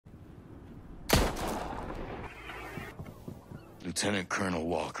Lieutenant Colonel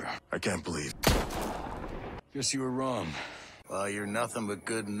Walker. I can't believe. Guess you were wrong. Well, you're nothing but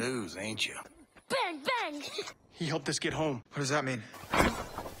good news, ain't you? Bang, bang! He helped us get home. What does that mean?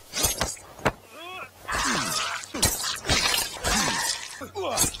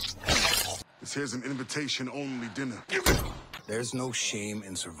 This here's an invitation-only dinner. There's no shame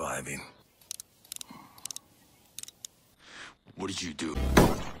in surviving. What did you do?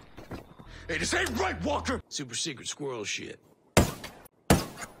 Hey, this ain't right, Walker! Super secret squirrel shit.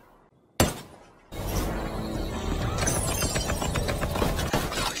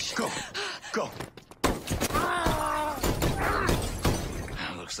 Go!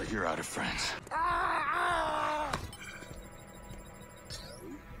 Looks like you're out of friends.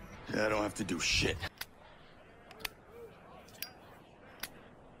 Yeah, I don't have to do shit.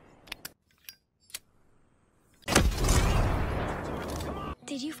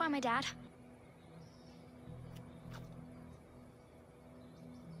 Did you find my dad?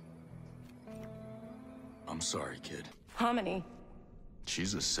 I'm sorry, kid. Hominy.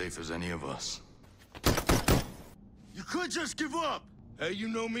 She's as safe as any of us. You could just give up. Hey, you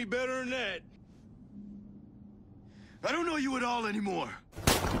know me better than that. I don't know you at all anymore.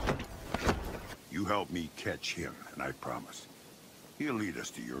 You help me catch him, and I promise, he'll lead us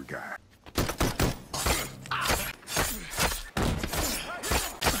to your guy.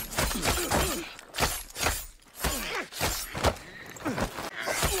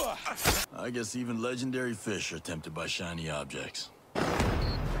 I guess even legendary fish are tempted by shiny objects.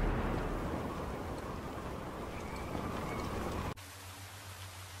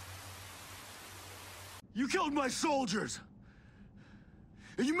 You killed my soldiers!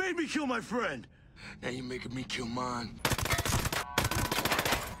 And you made me kill my friend! Now you're making me kill mine.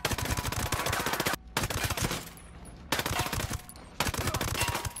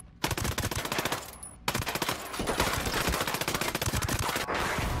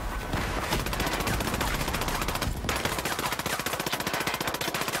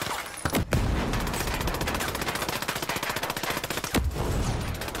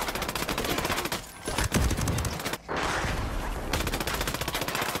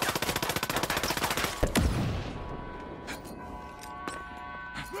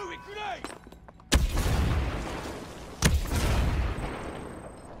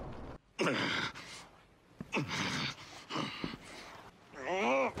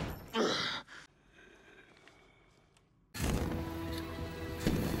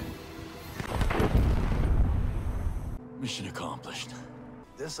 Mission accomplished.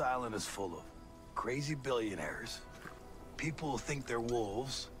 This island is full of crazy billionaires. People who think they're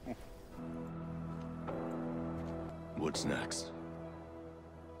wolves. What's next?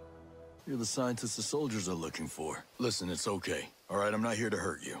 You're the scientist the soldiers are looking for. Listen, it's okay. All right, I'm not here to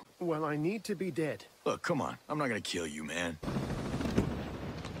hurt you. Well, I need to be dead. Look, come on. I'm not gonna kill you, man.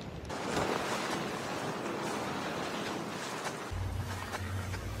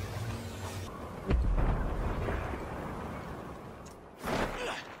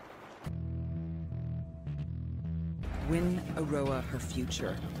 Win Aroa her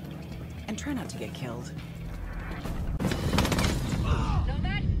future. And try not to get killed.